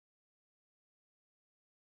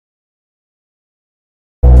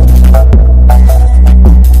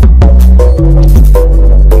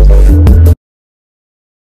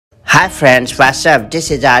Hi friends, what's up? This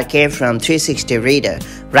is RK from 360 Reader.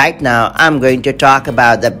 Right now, I'm going to talk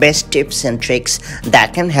about the best tips and tricks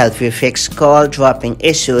that can help you fix call dropping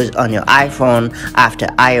issues on your iPhone after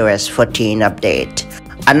iOS 14 update.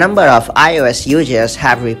 A number of iOS users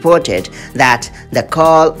have reported that the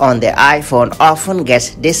call on their iPhone often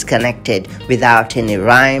gets disconnected without any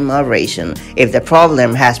rhyme or reason. If the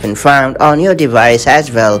problem has been found on your device as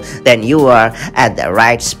well, then you are at the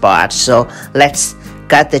right spot. So let's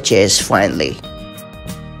cut the chase finally.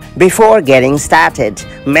 Before getting started,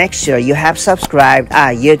 make sure you have subscribed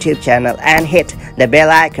our YouTube channel and hit the bell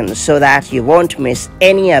icon so that you won't miss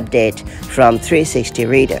any update from 360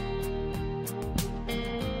 Reader.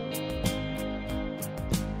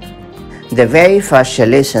 The very first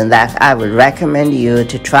solution that I would recommend you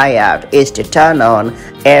to try out is to turn on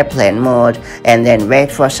airplane mode and then wait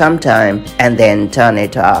for some time and then turn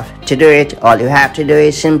it off. To do it, all you have to do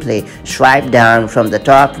is simply swipe down from the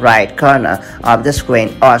top right corner of the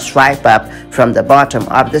screen or swipe up from the bottom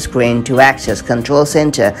of the screen to access Control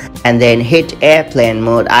Center and then hit airplane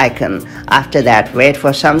mode icon. After that, wait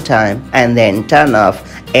for some time and then turn off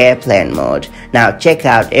airplane mode. Now check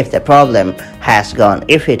out if the problem has gone.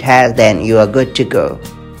 If it has, then you are good to go.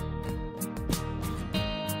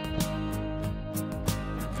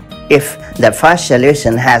 If the first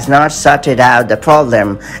solution has not sorted out the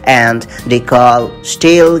problem and the call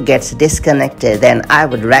still gets disconnected, then I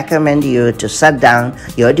would recommend you to shut down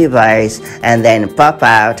your device and then pop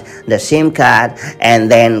out the SIM card and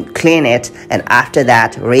then clean it, and after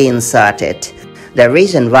that reinsert it. The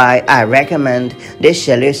reason why I recommend this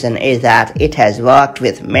solution is that it has worked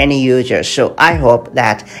with many users, so I hope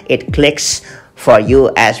that it clicks for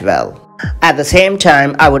you as well. At the same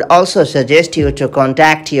time, I would also suggest you to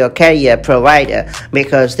contact your carrier provider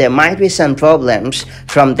because there might be some problems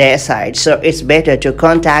from their side. So it's better to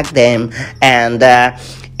contact them and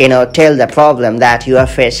tell the problem that you are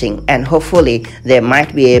facing, and hopefully they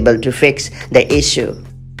might be able to fix the issue.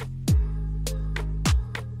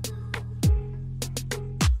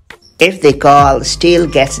 If the call still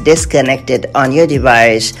gets disconnected on your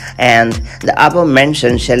device and the above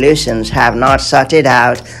mentioned solutions have not sorted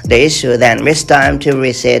out the issue, then it's time to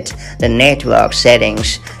reset the network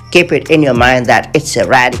settings. Keep it in your mind that it's a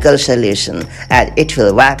radical solution and it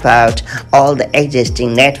will wipe out all the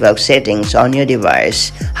existing network settings on your device.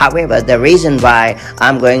 However, the reason why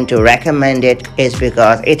I'm going to recommend it is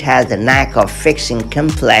because it has the knack of fixing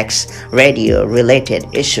complex radio related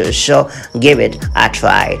issues. So give it a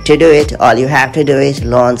try. To do it, all you have to do is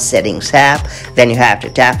launch Settings app, then you have to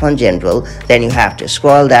tap on General, then you have to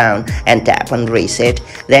scroll down and tap on Reset,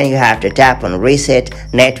 then you have to tap on Reset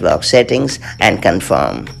Network Settings and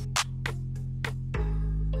confirm.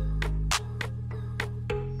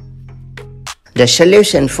 The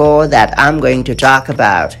solution 4 that I'm going to talk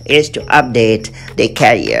about is to update the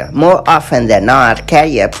carrier. More often than not,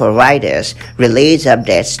 carrier providers release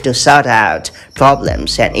updates to sort out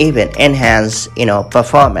problems and even enhance,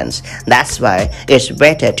 performance. That's why it's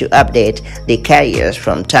better to update the carriers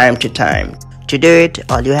from time to time. To do it,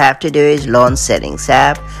 all you have to do is launch Settings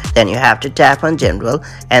app, then you have to tap on General,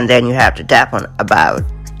 and then you have to tap on About.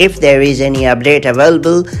 If there is any update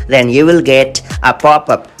available, then you will get a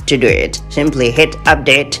pop-up to do it. Simply hit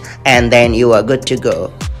update and then you are good to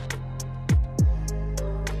go.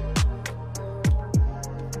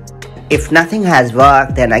 If nothing has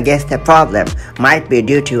worked, then I guess the problem might be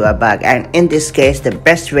due to a bug, and in this case the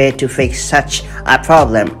best way to fix such a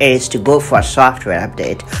problem is to go for software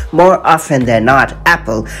update. More often than not,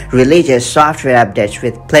 Apple releases software updates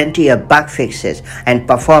with plenty of bug fixes and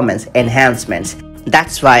performance enhancements.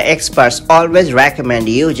 That's why experts always recommend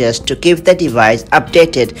users to keep the device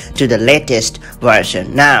updated to the latest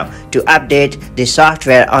version. Now, to update the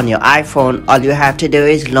software on your iPhone, all you have to do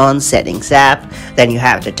is launch Settings app, then you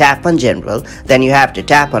have to tap on General, then you have to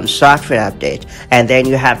tap on Software Update, and then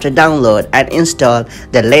you have to download and install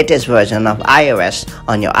the latest version of iOS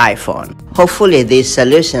on your iPhone. Hopefully these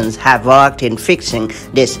solutions have worked in fixing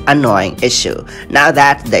this annoying issue. Now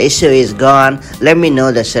that the issue is gone, let me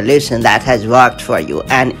know the solution that has worked for you.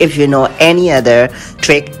 And if you know any other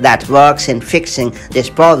trick that works in fixing this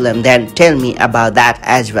problem, then tell me about that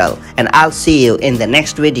as well. And I'll see you in the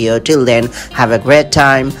next video. Till then, have a great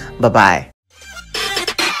time. Bye-bye.